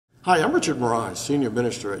Hi, I'm Richard Morais, Senior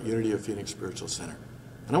Minister at Unity of Phoenix Spiritual Center,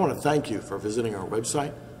 and I want to thank you for visiting our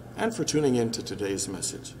website and for tuning in to today's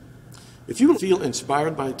message. If you feel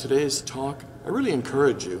inspired by today's talk, I really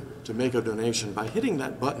encourage you to make a donation by hitting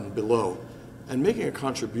that button below and making a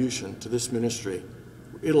contribution to this ministry.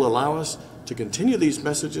 It'll allow us to continue these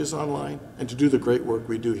messages online and to do the great work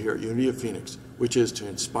we do here at Unity of Phoenix, which is to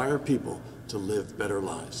inspire people to live better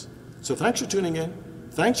lives. So thanks for tuning in,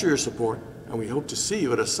 thanks for your support, and we hope to see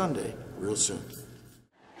you at a Sunday real soon.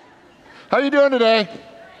 How are you doing today?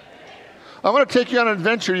 I want to take you on an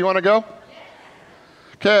adventure. You want to go?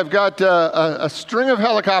 Okay, I've got a string of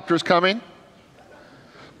helicopters coming.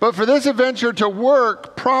 But for this adventure to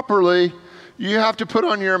work properly, you have to put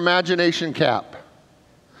on your imagination cap.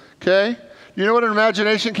 Okay? You know what an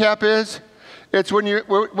imagination cap is? It's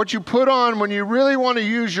what you put on when you really want to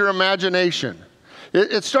use your imagination.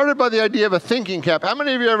 It started by the idea of a thinking cap. How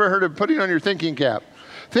many of you ever heard of putting on your thinking cap?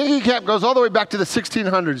 Thinking cap goes all the way back to the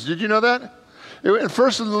 1600s. Did you know that?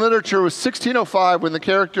 First in the literature was 1605 when the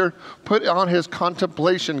character put on his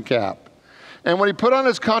contemplation cap. And when he put on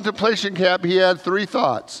his contemplation cap, he had three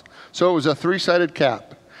thoughts. So it was a three-sided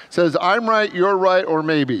cap. It says, I'm right, you're right, or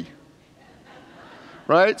maybe.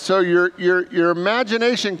 Right? So your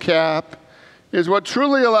imagination cap is what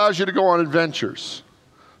truly allows you to go on adventures.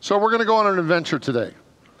 So we're going to go on an adventure today.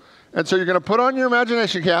 And so you're going to put on your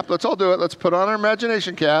imagination cap. Let's all do it. Let's put on our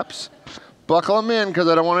imagination caps. Buckle them in because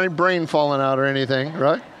I don't want any brain falling out or anything,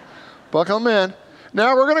 right? Buckle them in.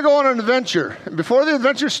 Now we're going to go on an adventure. And before the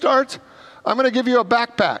adventure starts, I'm going to give you a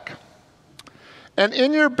backpack. And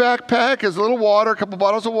in your backpack is a little water, a couple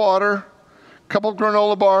bottles of water, a couple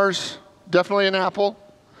granola bars, definitely an apple,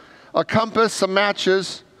 a compass, some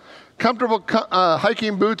matches, comfortable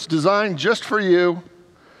hiking boots designed just for you,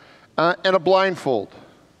 and a blindfold.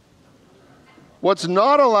 What's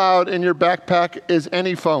not allowed in your backpack is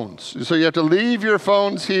any phones. So you have to leave your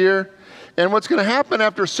phones here. And what's going to happen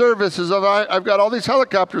after service is I've got all these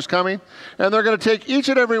helicopters coming, and they're going to take each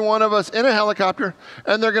and every one of us in a helicopter,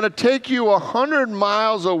 and they're going to take you 100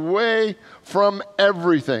 miles away from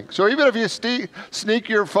everything. So even if you sneak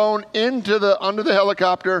your phone under the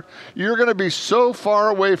helicopter, you're going to be so far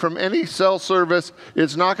away from any cell service,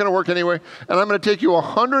 it's not going to work anyway. And I'm going to take you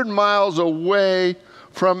 100 miles away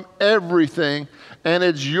from everything, and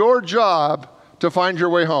it's your job to find your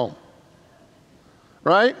way home.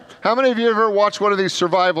 Right? How many of you ever watched one of these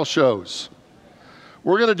survival shows?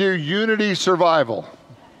 We're going to do Unity Survival,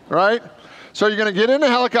 right? So you're going to get in a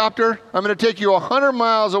helicopter. I'm going to take you 100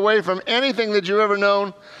 miles away from anything that you've ever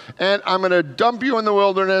known, and I'm going to dump you in the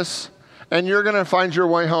wilderness, and you're going to find your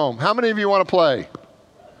way home. How many of you want to play?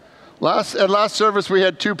 At last service, we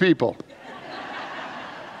had 2 people.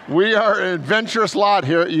 We are an adventurous lot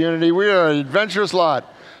here at Unity. We are an adventurous lot.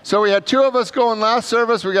 So we had 2 of us go in last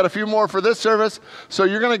service. We got a few more for this service. So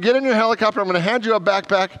you're going to get in your helicopter. I'm going to hand you a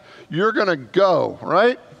backpack. You're going to go,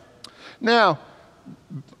 right? Now,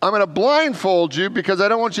 I'm going to blindfold you because I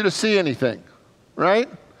don't want you to see anything, right?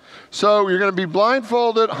 So you're going to be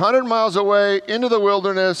blindfolded 100 miles away into the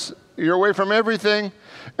wilderness. You're away from everything.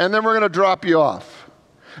 And then we're going to drop you off.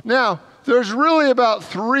 Now, there's really about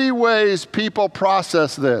 3 ways people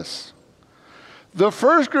process this. The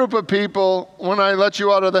first group of people, when I let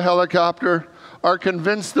you out of the helicopter, are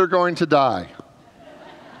convinced they're going to die.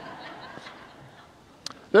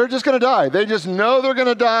 They're just going to die. They just know they're going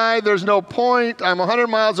to die. There's no point. I'm 100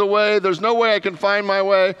 miles away. There's no way I can find my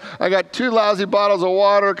way. I got 2 lousy bottles of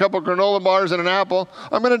water, a couple granola bars, and an apple.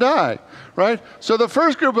 I'm going to die, right? So the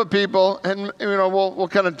first group of people, and we'll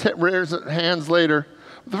kind of raise hands later.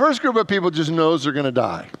 The first group of people just knows they're going to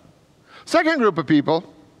die. Second group of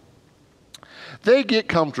people, they get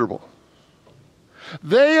comfortable.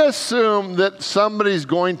 They assume that somebody's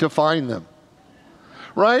going to find them,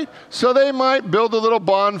 right? So they might build a little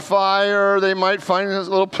bonfire. They might find a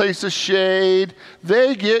little place of shade.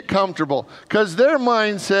 They get comfortable because their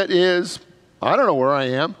mindset is, I don't know where I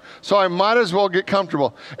am, so I might as well get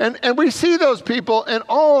comfortable. And we see those people in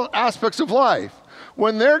all aspects of life.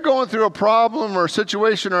 When they're going through a problem or a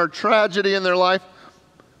situation or a tragedy in their life,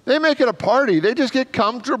 they make it a party. They just get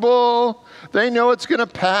comfortable. They know it's going to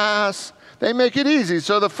pass. They make it easy.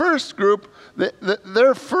 So the first group,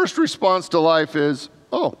 their first response to life is,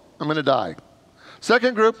 oh, I'm going to die.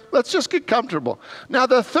 Second group, let's just get comfortable. Now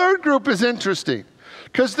the third group is interesting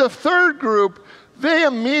because the third group, they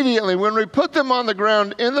immediately, when we put them on the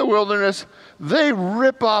ground in the wilderness, they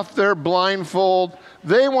rip off their blindfold.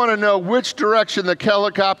 They want to know which direction the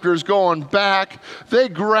helicopter is going back. They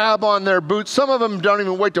grab on their boots. Some of them don't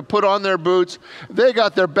even wait to put on their boots. They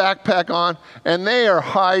got their backpack on, and they are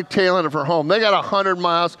hightailing it for home. They got 100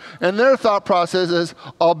 miles, and their thought process is,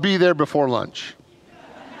 I'll be there before lunch.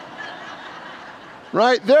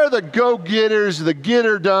 Right? They're the go-getters, the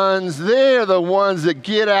get-her-dones. They're the ones that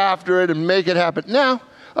get after it and make it happen. Now,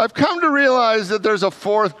 I've come to realize that there's a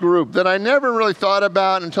fourth group that I never really thought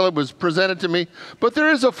about until it was presented to me. But there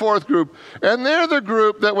is a fourth group. And they're the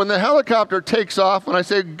group that when the helicopter takes off, when I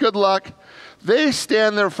say good luck, they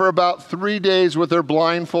stand there for about 3 days with their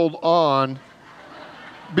blindfold on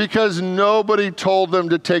because nobody told them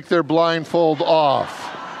to take their blindfold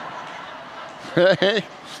off. Okay?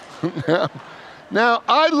 Now,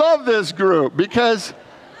 I love this group because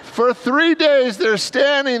for 3 days they're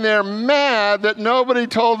standing there mad that nobody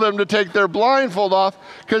told them to take their blindfold off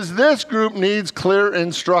because this group needs clear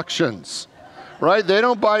instructions, right? They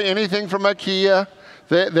don't buy anything from IKEA.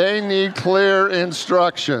 They need clear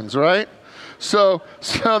instructions, right? So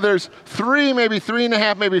there's 3, maybe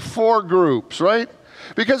 3.5, maybe 4 groups, right?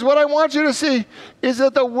 Because what I want you to see is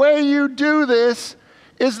that the way you do this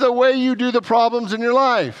is the way you do the problems in your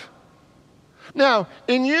life. Now,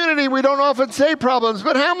 in Unity, we don't often say problems,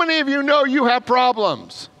 but how many of you know you have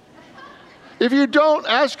problems? If you don't,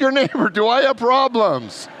 ask your neighbor, do I have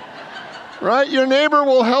problems? Right? Your neighbor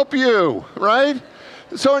will help you, right?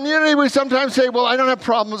 So in Unity, we sometimes say, well, I don't have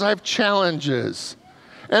problems, I have challenges.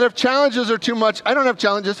 And if challenges are too much, I don't have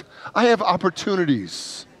challenges, I have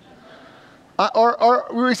opportunities. Or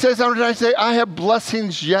we say sometimes, I have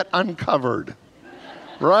blessings yet uncovered,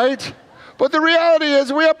 right? But the reality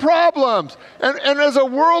is we have problems. And as a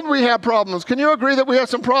world, we have problems. Can you agree that we have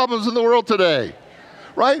some problems in the world today?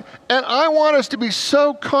 Right? And I want us to be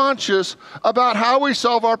so conscious about how we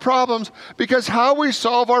solve our problems because how we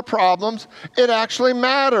solve our problems, it actually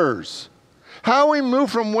matters. How we move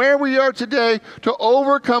from where we are today to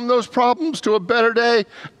overcome those problems to a better day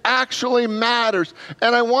actually matters.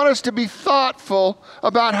 And I want us to be thoughtful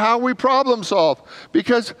about how we problem solve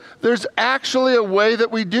because there's actually a way that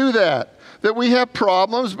we do that. That we have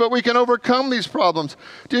problems, but we can overcome these problems.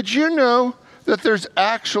 Did you know that there's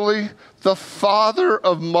actually the father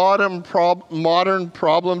of modern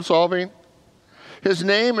problem solving? His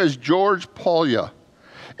name is George Polya.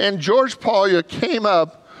 And George Polya came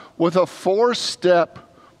up with a 4-step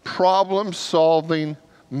problem solving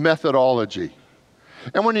methodology.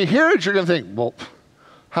 And when you hear it, you're going to think, well,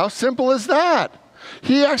 how simple is that?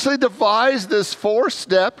 He actually devised this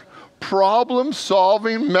 4-step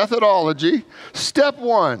problem-solving methodology. Step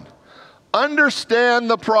 1, understand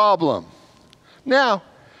the problem. Now,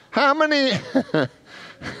 how many...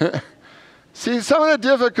 See, some of the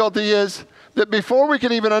difficulty is that before we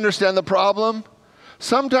can even understand the problem,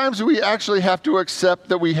 sometimes we actually have to accept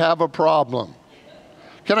that we have a problem.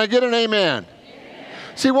 Can I get an amen?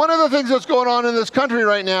 See, one of the things that's going on in this country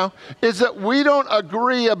right now is that we don't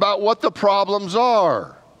agree about what the problems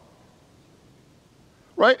are.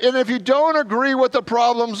 Right? And if you don't agree what the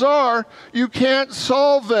problems are, you can't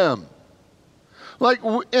solve them. Like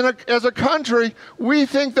as a country, we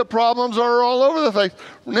think the problems are all over the place.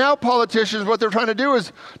 Now politicians, what they're trying to do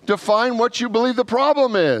is define what you believe the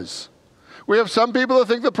problem is. We have some people that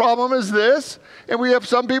think the problem is this, and we have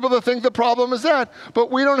some people that think the problem is that.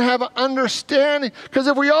 But we don't have an understanding. Because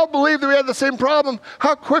if we all believed that we had the same problem,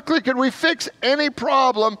 how quickly could we fix any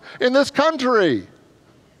problem in this country?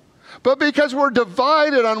 But because we're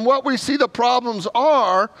divided on what we see the problems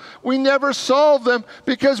are, we never solve them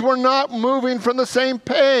because we're not moving from the same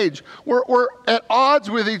page. We're at odds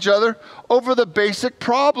with each other over the basic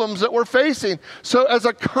problems that we're facing. So as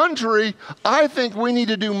a country, I think we need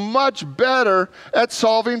to do much better at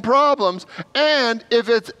solving problems. And if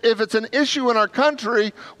it's an issue in our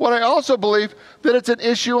country, what I also believe that it's an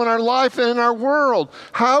issue in our life and in our world.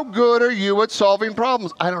 How good are you at solving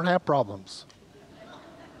problems? I don't have problems.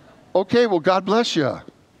 Okay, well, God bless you.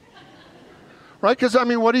 Right? Because, I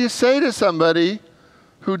mean, what do you say to somebody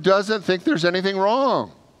who doesn't think there's anything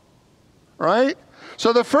wrong? Right?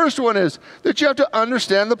 So the first one is that you have to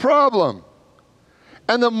understand the problem.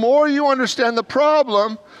 And the more you understand the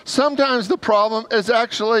problem, sometimes the problem is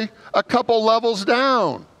actually a couple levels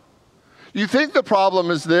down. You think the problem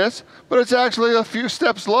is this, but it's actually a few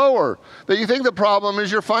steps lower. That you think the problem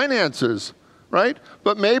is your finances, right?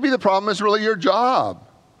 But maybe the problem is really your job.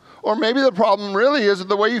 Or maybe the problem really is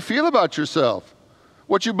the way you feel about yourself,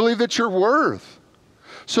 what you believe that you're worth.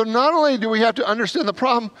 So not only do we have to understand the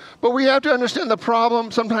problem, but we have to understand the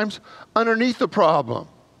problem sometimes underneath the problem.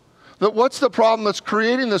 That what's the problem that's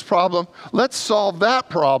creating this problem? Let's solve that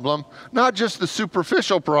problem, not just the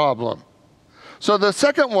superficial problem. So the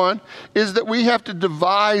second one is that we have to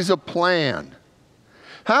devise a plan.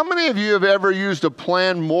 How many of you have ever used a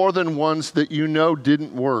plan more than once that you know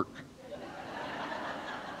didn't work?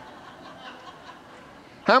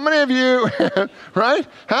 How many of you, right?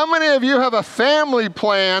 How many of you have a family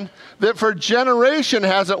plan that for generation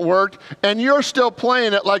hasn't worked and you're still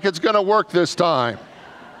playing it like it's going to work this time?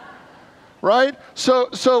 Right?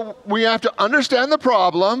 So we have to understand the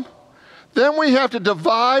problem. Then we have to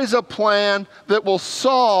devise a plan that will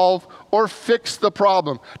solve or fix the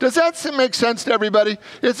problem. Does that make sense to everybody?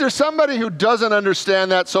 Is there somebody who doesn't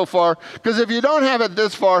understand that so far? Because if you don't have it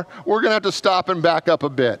this far, we're going to have to stop and back up a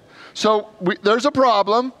bit. So there's a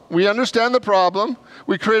problem. We understand the problem.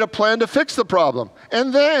 We create a plan to fix the problem.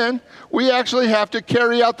 And then we actually have to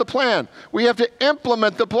carry out the plan. We have to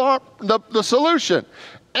implement the solution.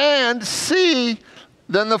 And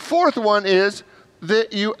then the fourth one is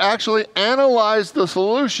that you actually analyze the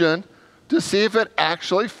solution to see if it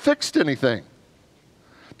actually fixed anything.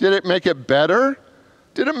 Did it make it better?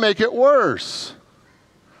 Did it make it worse?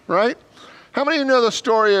 Right? How many of you know the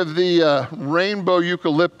story of the rainbow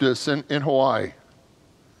eucalyptus in Hawaii?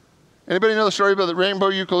 Anybody know the story about the rainbow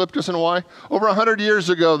eucalyptus in Hawaii? Over 100 years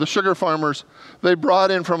ago, the sugar farmers, they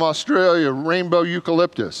brought in from Australia rainbow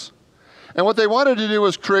eucalyptus. And what they wanted to do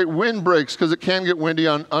was create windbreaks, because it can get windy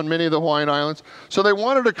on many of the Hawaiian Islands. So they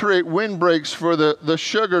wanted to create windbreaks for the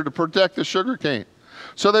sugar to protect the sugar cane.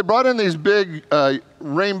 So they brought in these big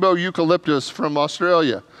rainbow eucalyptus from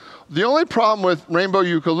Australia. The only problem with rainbow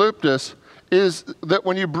eucalyptus is that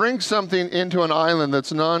when you bring something into an island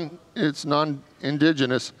that's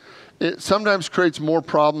non-indigenous, it sometimes creates more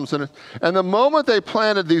problems. And the moment they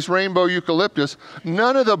planted these rainbow eucalyptus,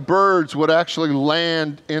 none of the birds would actually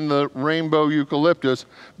land in the rainbow eucalyptus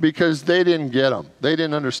because they didn't get them. They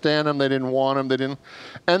didn't understand them. They didn't want them.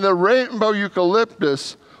 And the rainbow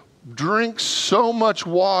eucalyptus drinks so much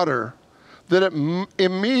water that it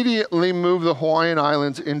immediately moved the Hawaiian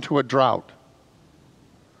Islands into a drought.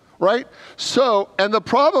 Right? So, and the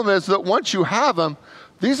problem is that once you have them,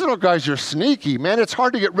 these little guys are sneaky, man. It's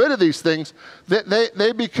hard to get rid of these things. They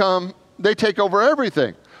take over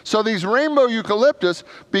everything. So these rainbow eucalyptus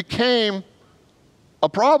became a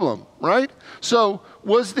problem, right? So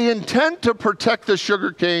was the intent to protect the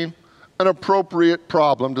sugarcane an appropriate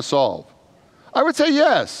problem to solve? I would say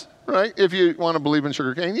yes, right? If you want to believe in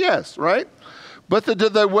sugarcane, yes, right? But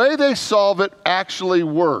did the way they solve it actually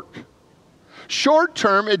work? Short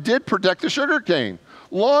term, it did protect the sugarcane.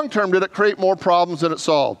 Long term, did it create more problems than it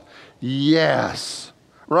solved? Yes,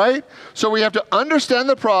 right? So we have to understand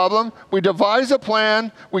the problem, we devise a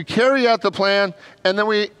plan, we carry out the plan, and then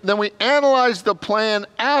we analyze the plan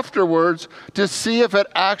afterwards to see if it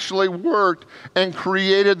actually worked and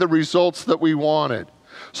created the results that we wanted.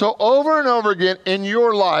 So over and over again in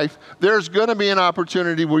your life, there's going to be an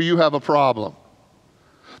opportunity where you have a problem.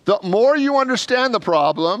 The more you understand the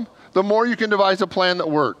problem, the more you can devise a plan that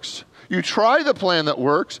works. You try the plan that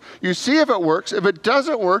works. You see if it works. If it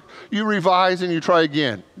doesn't work, you revise and you try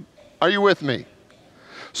again. Are you with me?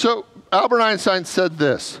 So Albert Einstein said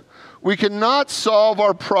this: we cannot solve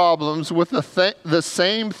our problems with the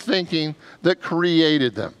same thinking that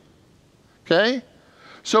created them. Okay?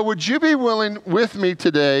 So would you be willing with me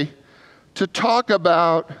today to talk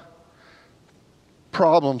about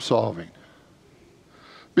problem solving?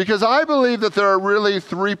 Because I believe that there are really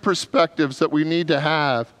three perspectives that we need to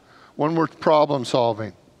have when we're problem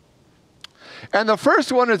solving. And the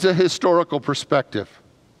first one is a historical perspective.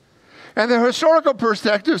 And the historical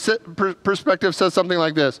perspective says something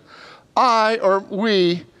like this: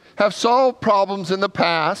 we have solved problems in the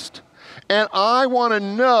past, and I want to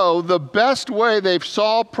know the best way they've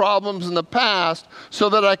solved problems in the past so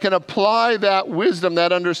that I can apply that wisdom,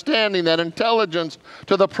 that understanding, that intelligence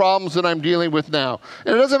to the problems that I'm dealing with now.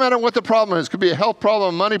 And it doesn't matter what the problem is. It could be a health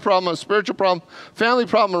problem, a money problem, a spiritual problem, family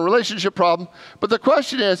problem, a relationship problem. But the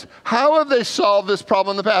question is, how have they solved this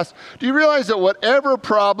problem in the past? Do you realize that whatever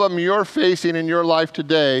problem you're facing in your life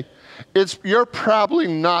today, you're probably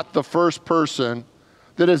not the first person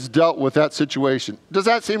that has dealt with that situation? Does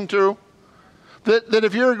that seem true? That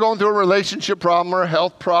if you're going through a relationship problem or a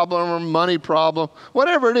health problem or a money problem,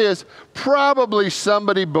 whatever it is, probably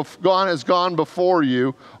somebody has gone before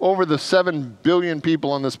you, over the 7 billion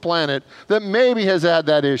people on this planet, that maybe has had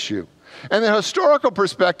that issue. And the historical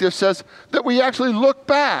perspective says that we actually look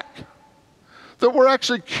back, that we're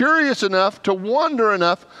actually curious enough to wonder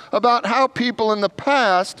enough about how people in the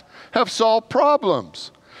past have solved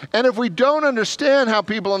problems. And if we don't understand how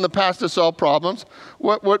people in the past have solved problems,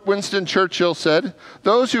 what Winston Churchill said,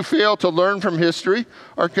 those who fail to learn from history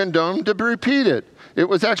are condemned to repeat it. It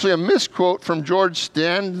was actually a misquote from George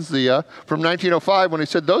Stanzia from 1905 when he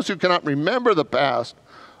said, those who cannot remember the past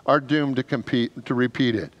are doomed to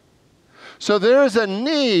repeat it. So there is a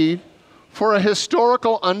need for a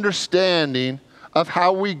historical understanding of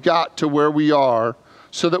how we got to where we are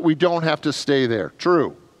so that we don't have to stay there.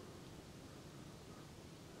 True.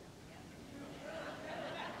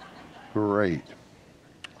 Great.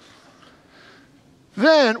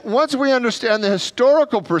 Then, once we understand the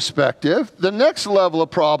historical perspective, the next level of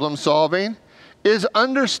problem solving is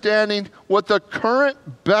understanding what the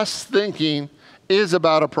current best thinking is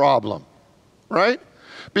about a problem, right?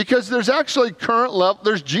 Because there's actually current level,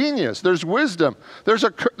 there's genius, there's wisdom, there's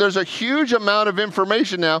a huge amount of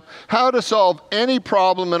information now how to solve any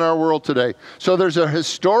problem in our world today. So there's a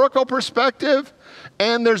historical perspective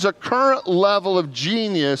and there's a current level of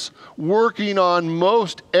genius working on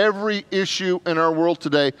most every issue in our world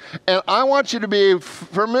today. And I want you to be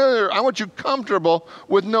familiar, I want you comfortable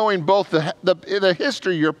with knowing both the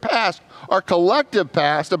history, your past, our collective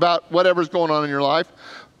past about whatever's going on in your life.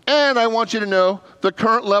 And I want you to know the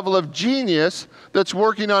current level of genius that's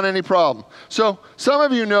working on any problem. So some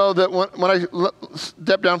of you know that when I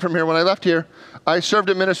stepped down from here, when I left here, I served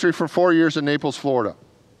in ministry for 4 years in Naples, Florida.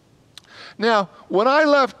 Now, when I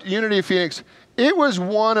left Unity of Phoenix, it was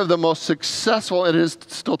one of the most successful, it is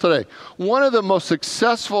still today, one of the most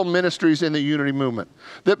successful ministries in the Unity movement.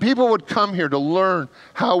 That people would come here to learn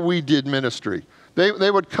how we did ministry. They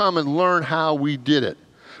would come and learn how we did it.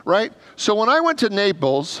 Right? So when I went to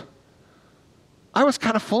Naples, I was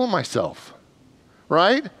kind of full of myself,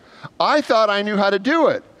 right? I thought I knew how to do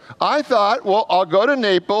it. I thought, well, I'll go to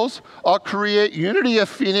Naples, I'll create Unity of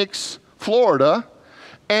Phoenix, Florida,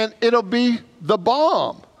 and it'll be the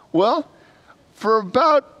bomb. Well, for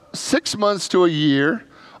about 6 months to a year,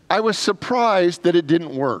 I was surprised that it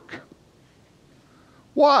didn't work.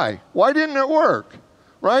 Why? Why didn't it work?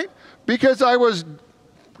 Right? Because I was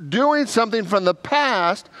doing something from the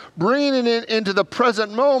past, bringing it into the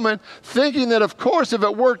present moment, thinking that, of course, if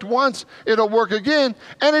it worked once, it'll work again,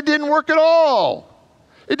 and it didn't work at all.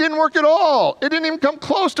 It didn't work at all. It didn't even come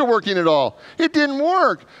close to working at all. It didn't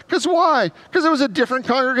work. Because why? Because it was a different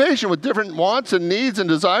congregation with different wants and needs and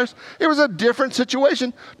desires. It was a different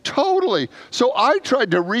situation, totally. So I tried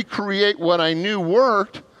to recreate what I knew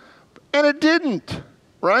worked, and it didn't,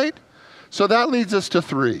 right? So that leads us to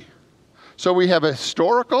 3. So we have a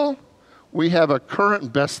historical, we have a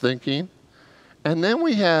current best thinking, and then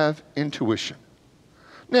we have intuition.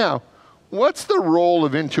 Now, what's the role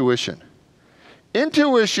of intuition?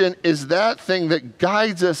 Intuition is that thing that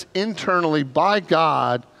guides us internally by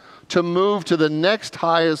God to move to the next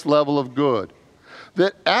highest level of good.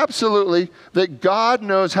 That absolutely, that God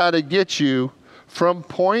knows how to get you from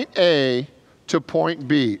point A to point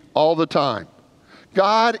B all the time.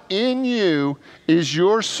 God in you is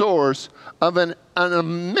your source of an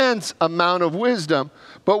immense amount of wisdom,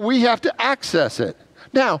 but we have to access it.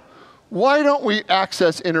 Now, why don't we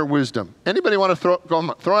access inner wisdom? Anybody want to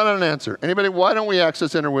throw out an answer? Anybody, why don't we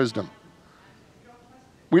access inner wisdom?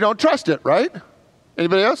 We don't trust it, right?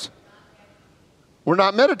 Anybody else? We're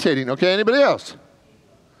not meditating, okay? Anybody else?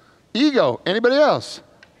 Ego. Anybody else?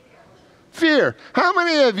 Fear. How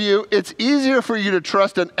many of you, it's easier for you to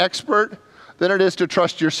trust an expert than it is to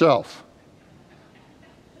trust yourself?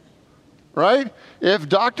 Right? If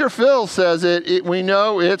Dr. Phil says it, we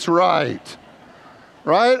know it's right.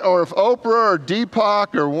 Right? Or if Oprah or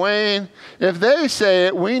Deepak or Wayne, if they say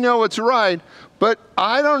it, we know it's right. But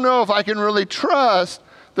I don't know if I can really trust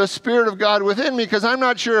the Spirit of God within me because I'm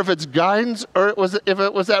not sure if it's guidance or if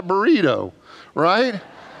it was that burrito. Right?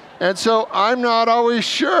 And so I'm not always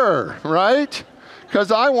sure. Right?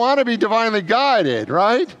 Because I want to be divinely guided.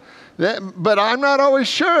 Right? But I'm not always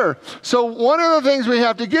sure. So one of the things we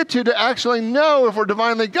have to get to actually know if we're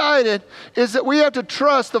divinely guided is that we have to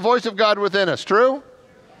trust the voice of God within us. True?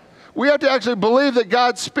 We have to actually believe that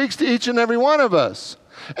God speaks to each and every one of us.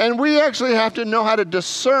 And we actually have to know how to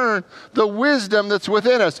discern the wisdom that's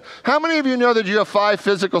within us. How many of you know that you have 5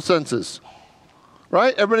 physical senses?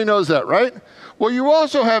 Right? Everybody knows that, right? Well, you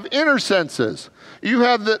also have inner senses. You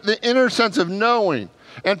have the inner sense of knowing.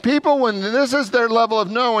 And people, when this is their level of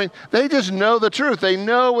knowing, they just know the truth. They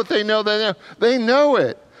know what they know. They know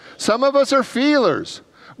it. Some of us are feelers.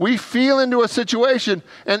 We feel into a situation,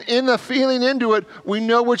 and in the feeling into it, we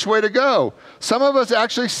know which way to go. Some of us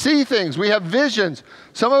actually see things. We have visions.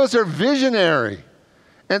 Some of us are visionary.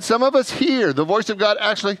 And some of us hear. The voice of God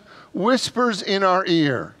actually whispers in our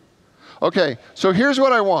ear. Okay, so here's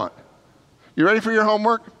what I want. You ready for your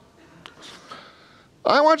homework?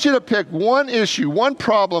 I want you to pick one issue, one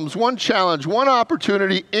problem, one challenge, one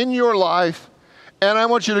opportunity in your life, and I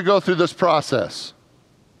want you to go through this process.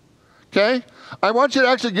 Okay? I want you to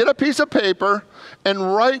actually get a piece of paper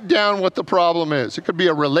and write down what the problem is. It could be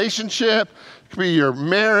a relationship, it could be your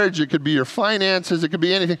marriage, it could be your finances, it could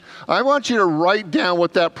be anything. I want you to write down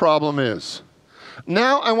what that problem is.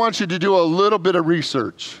 Now I want you to do a little bit of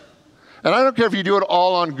research. And I don't care if you do it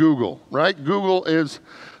all on Google, right? Google is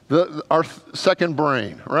our second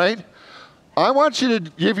brain, right? I want you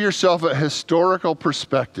to give yourself a historical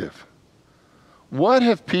perspective. What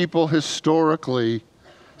have people historically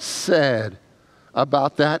said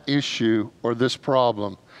about that issue or this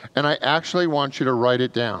problem? And I actually want you to write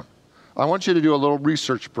it down. I want you to do a little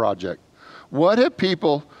research project. What have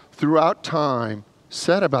people throughout time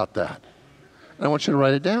said about that? And I want you to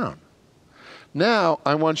write it down. Now,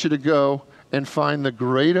 I want you to go and find the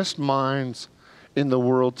greatest minds in the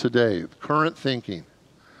world today, current thinking.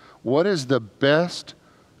 What is the best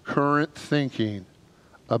current thinking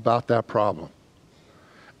about that problem?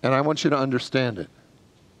 And I want you to understand it.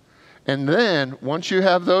 And then, once you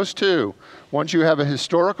have those two, once you have a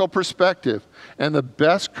historical perspective and the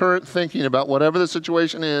best current thinking about whatever the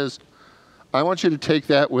situation is, I want you to take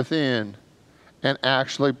that within and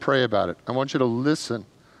actually pray about it. I want you to listen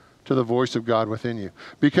to the voice of God within you.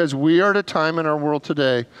 Because we are at a time in our world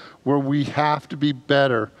today where we have to be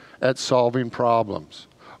better at solving problems.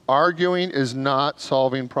 Arguing is not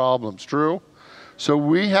solving problems, true? So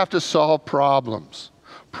we have to solve problems.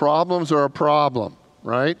 Problems are a problem,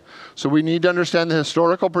 right? So we need to understand the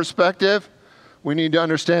historical perspective. We need to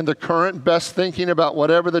understand the current best thinking about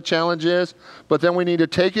whatever the challenge is, but then we need to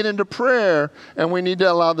take it into prayer, and we need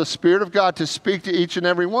to allow the Spirit of God to speak to each and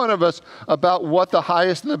every one of us about what the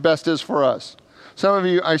highest and the best is for us. Some of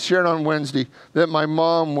you, I shared on Wednesday that my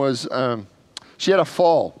mom was, she had a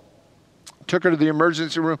fall. Took her to the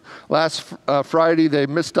emergency room last Friday. They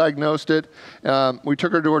misdiagnosed it. We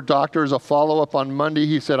took her to her doctor as a follow-up on Monday.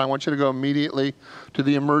 He said, I want you to go immediately to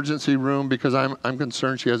the emergency room because I'm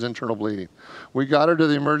concerned she has internal bleeding. We got her to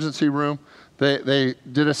the emergency room. They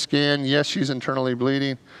did a scan. Yes, she's internally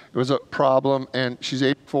bleeding. It was a problem, and she's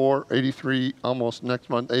 84, 83, almost next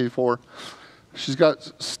month, 84. She's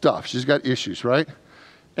got stuff. She's got issues, right?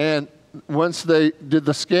 And once they did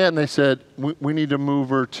the scan, they said, we need to move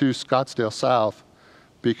her to Scottsdale South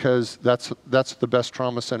because that's the best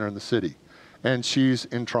trauma center in the city. And she's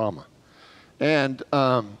in trauma. And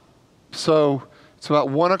so it's about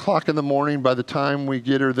 1 o'clock in the morning by the time we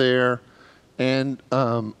get her there. And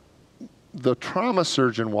the trauma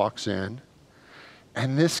surgeon walks in.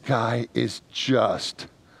 And this guy is just,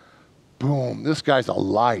 boom, this guy's a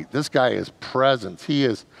light. This guy is presence. He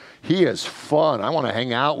is fun. I want to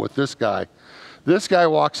hang out with this guy. This guy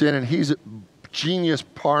walks in and he's genius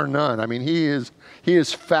par none. I mean, he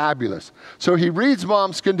is fabulous. So he reads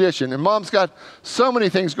mom's condition, and mom's got so many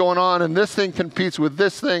things going on, and this thing competes with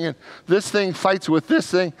this thing, and this thing fights with this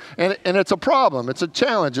thing, and it's a problem. It's a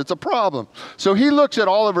challenge. It's a problem. So he looks at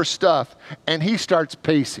all of her stuff, and he starts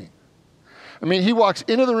pacing. I mean, he walks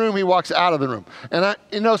into the room, he walks out of the room. And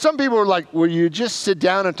some people are like, will you just sit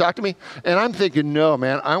down and talk to me? And I'm thinking, no,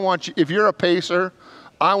 man, I want you, if you're a pacer,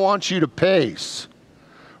 I want you to pace,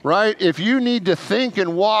 right? If you need to think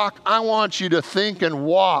and walk, I want you to think and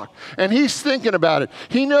walk. And he's thinking about it.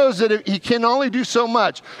 He knows that he can only do so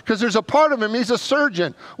much because there's a part of him, he's a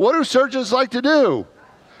surgeon. What do surgeons like to do?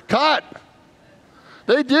 Cut.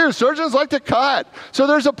 They do. Surgeons like to cut. So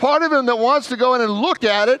there's a part of him that wants to go in and look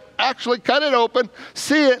at it, actually cut it open,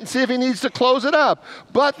 see it, and see if he needs to close it up.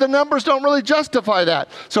 But the numbers don't really justify that.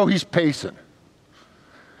 So he's pacing.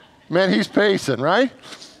 Man, he's pacing, right?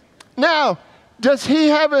 Now, does he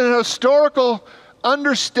have an historical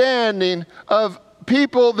understanding of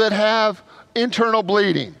people that have internal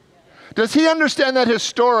bleeding? Does he understand that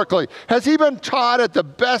historically? Has he been taught at the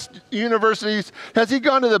best universities? Has he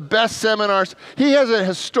gone to the best seminars? He has a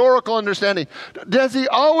historical understanding. Does he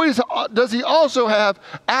also have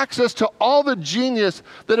access to all the genius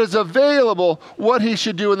that is available, what he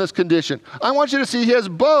should do in this condition? I want you to see he has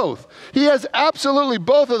both. He has absolutely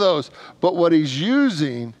both of those. But what he's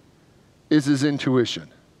using is his intuition.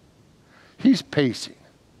 He's pacing.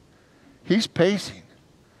 He's pacing.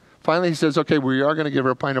 Finally, he says, okay, we are going to give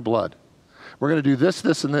her a pint of blood. We're going to do this,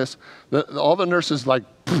 this, and this. All the nurses like,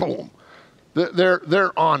 boom.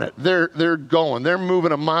 They're on it. They're going. They're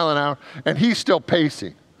moving a mile an hour, and he's still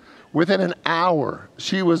pacing. Within an hour,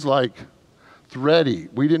 she was like ready.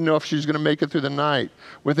 We didn't know if she was going to make it through the night.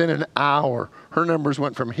 Within an hour, her numbers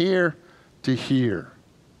went from here to here,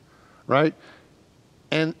 right?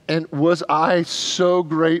 And was I so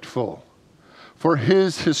grateful for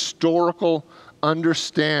his historical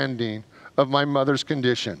understanding of my mother's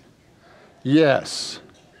condition? Yes.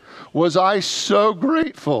 Was I so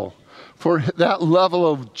grateful for that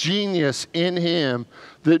level of genius in him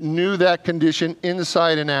that knew that condition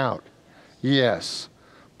inside and out? Yes.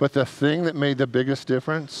 But the thing that made the biggest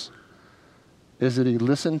difference is that he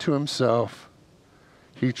listened to himself,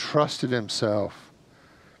 he trusted himself,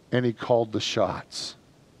 and he called the shots.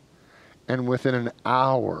 And within an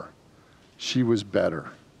hour, she was better.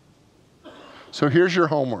 So here's your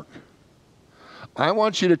homework. I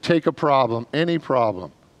want you to take a problem, any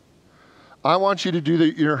problem. I want you to do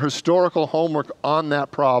your historical homework on that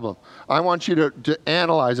problem. I want you to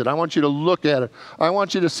analyze it. I want you to look at it. I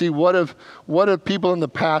want you to see what have people in the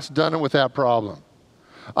past done with that problem.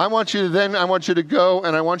 I want you to go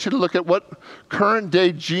and I want you to look at what current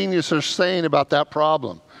day geniuses are saying about that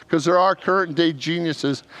problem. Because there are current day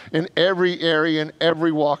geniuses in every area, in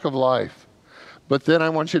every walk of life. But then I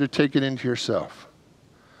want you to take it into yourself.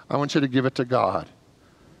 I want you to give it to God.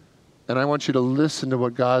 And I want you to listen to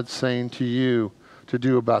what God's saying to you to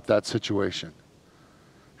do about that situation.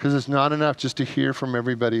 Because it's not enough just to hear from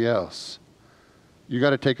everybody else. You got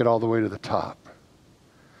to take it all the way to the top.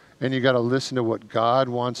 And you got to listen to what God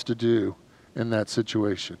wants to do in that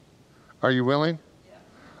situation. Are you willing? Yeah.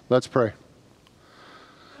 Let's pray.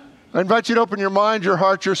 I invite you to open your mind, your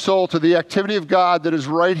heart, your soul to the activity of God that is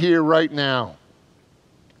right here, right now.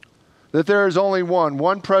 That there is only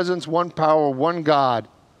one presence, one power, one God,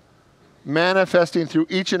 manifesting through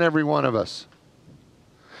each and every one of us.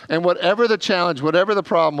 And whatever the challenge, whatever the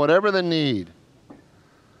problem, whatever the need,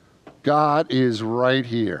 God is right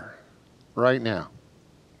here, right now.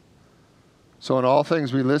 So in all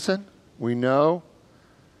things we listen, we know,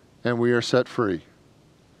 and we are set free.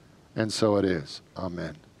 And so it is.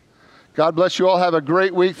 Amen. God bless you all. Have a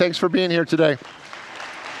great week. Thanks for being here today.